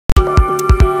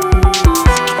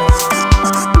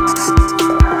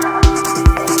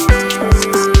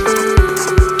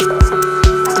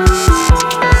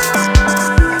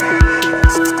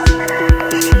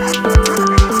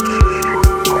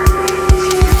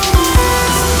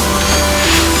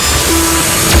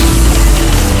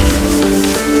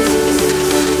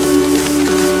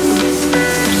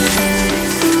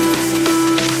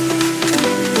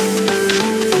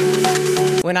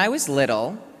was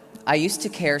little, I used to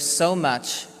care so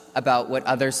much about what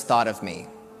others thought of me.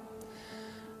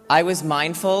 I was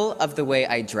mindful of the way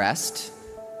I dressed,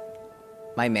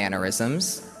 my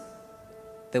mannerisms,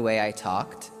 the way I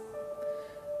talked.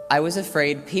 I was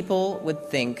afraid people would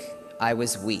think I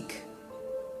was weak.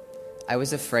 I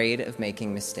was afraid of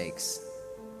making mistakes.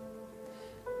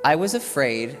 I was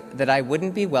afraid that I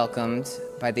wouldn't be welcomed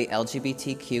by the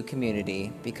LGBTQ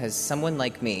community because someone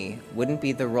like me wouldn't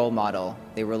be the role model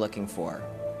they were looking for.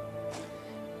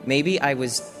 Maybe I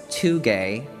was too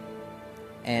gay,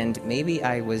 and maybe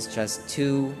I was just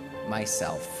too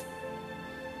myself.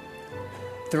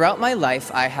 Throughout my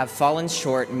life, I have fallen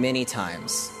short many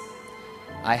times.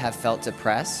 I have felt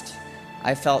depressed,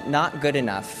 I felt not good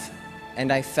enough,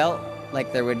 and I felt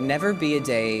like there would never be a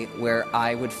day where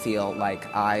I would feel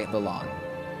like I belong.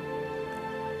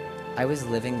 I was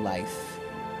living life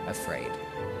afraid.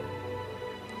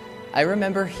 I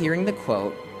remember hearing the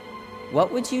quote, "What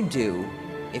would you do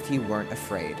if you weren't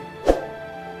afraid?"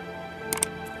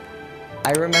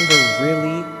 I remember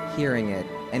really hearing it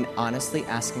and honestly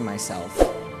asking myself,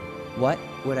 what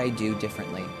would I do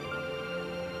differently?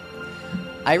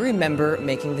 I remember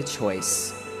making the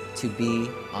choice to be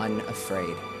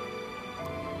unafraid.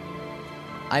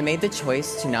 I made the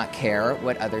choice to not care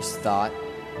what others thought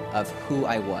of who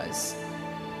I was.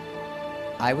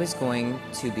 I was going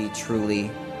to be truly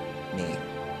me.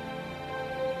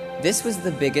 This was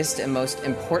the biggest and most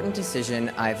important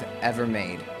decision I've ever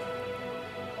made.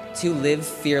 To live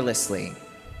fearlessly,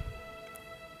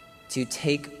 to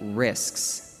take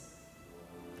risks,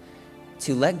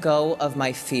 to let go of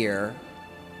my fear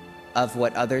of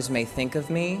what others may think of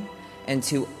me, and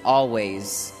to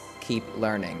always keep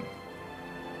learning.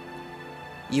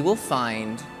 You will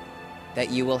find that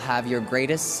you will have your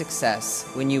greatest success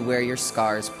when you wear your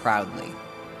scars proudly.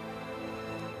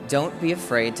 Don't be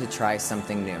afraid to try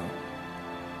something new.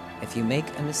 If you make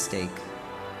a mistake,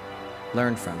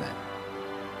 learn from it.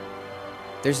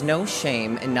 There's no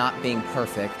shame in not being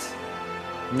perfect.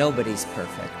 Nobody's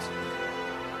perfect.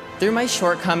 Through my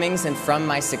shortcomings and from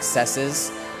my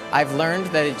successes, I've learned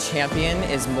that a champion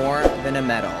is more than a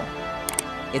medal.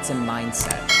 It's a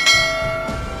mindset.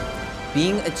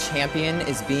 Being a champion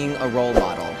is being a role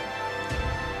model.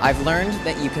 I've learned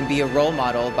that you can be a role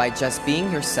model by just being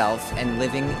yourself and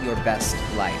living your best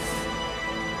life.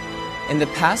 In the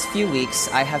past few weeks,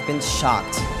 I have been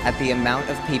shocked at the amount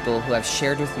of people who have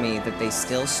shared with me that they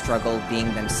still struggle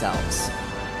being themselves.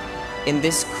 In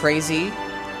this crazy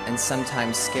and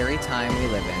sometimes scary time we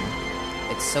live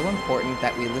in, it's so important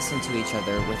that we listen to each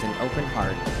other with an open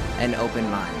heart and open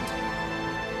mind.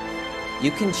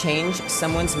 You can change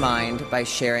someone's mind by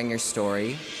sharing your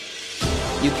story.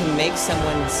 You can make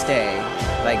someone stay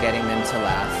by getting them to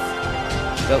laugh.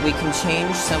 But we can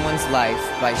change someone's life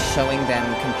by showing them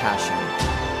compassion.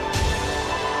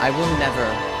 I will never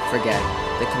forget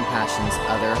the compassions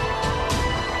others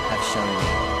have shown me.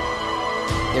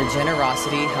 Their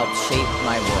generosity helped shape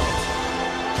my world.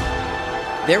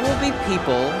 There will be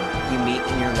people you meet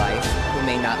in your life who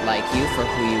may not like you for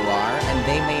who you are, and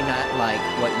they may not like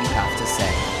what you have to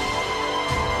say.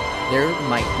 There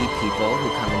might be people who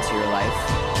come into your life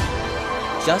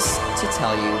just to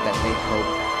tell you that they hope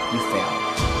you fail.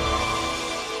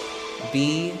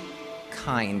 Be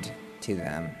kind to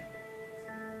them.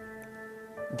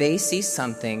 They see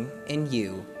something in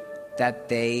you that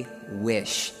they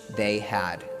wish they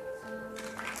had.